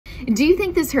Do you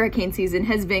think this hurricane season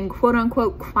has been quote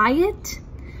unquote quiet?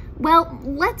 Well,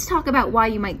 let's talk about why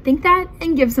you might think that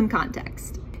and give some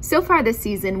context. So far this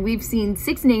season, we've seen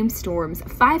 6 named storms,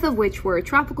 5 of which were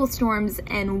tropical storms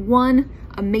and 1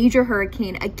 a major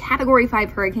hurricane, a Category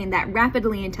 5 hurricane that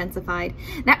rapidly intensified.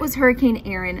 That was Hurricane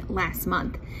Erin last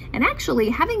month. And actually,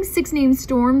 having 6 named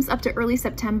storms up to early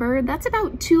September, that's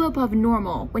about 2 above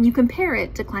normal when you compare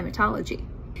it to climatology.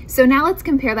 So now let's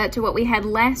compare that to what we had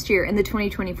last year in the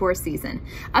 2024 season.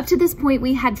 Up to this point,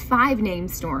 we had 5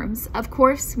 named storms. Of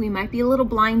course, we might be a little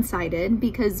blindsided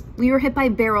because we were hit by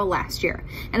Beryl last year.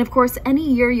 And of course, any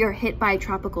year you're hit by a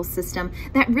tropical system,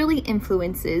 that really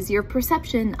influences your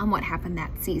perception on what happened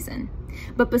that season.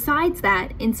 But besides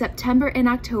that, in September and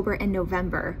October and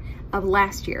November of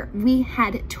last year, we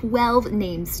had 12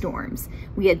 named storms.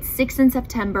 We had 6 in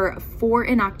September, 4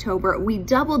 in October. We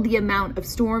doubled the amount of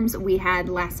storms we had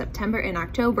last September and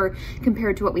October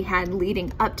compared to what we had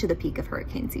leading up to the peak of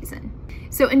hurricane season.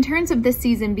 So in terms of this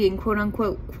season being quote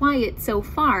unquote quiet so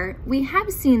far, we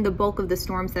have seen the bulk of the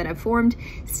storms that have formed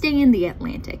stay in the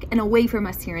Atlantic and away from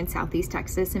us here in Southeast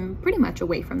Texas and pretty much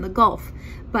away from the Gulf.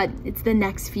 But it's the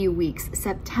next few weeks,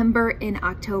 September and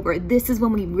October. This is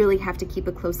when we really have to keep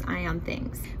a close eye on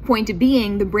things. Point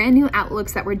being, the brand new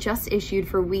outlooks that were just issued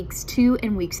for weeks 2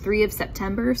 and weeks 3 of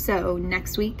September, so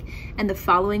next week, and the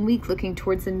following week, looking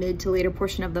towards the mid to later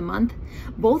portion of the month,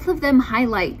 both of them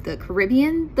highlight the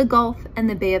Caribbean, the Gulf, and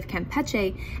the Bay of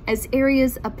Campeche as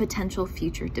areas of potential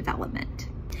future development.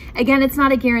 Again, it's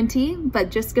not a guarantee,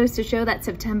 but just goes to show that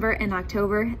September and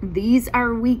October, these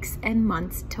are weeks and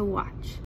months to watch.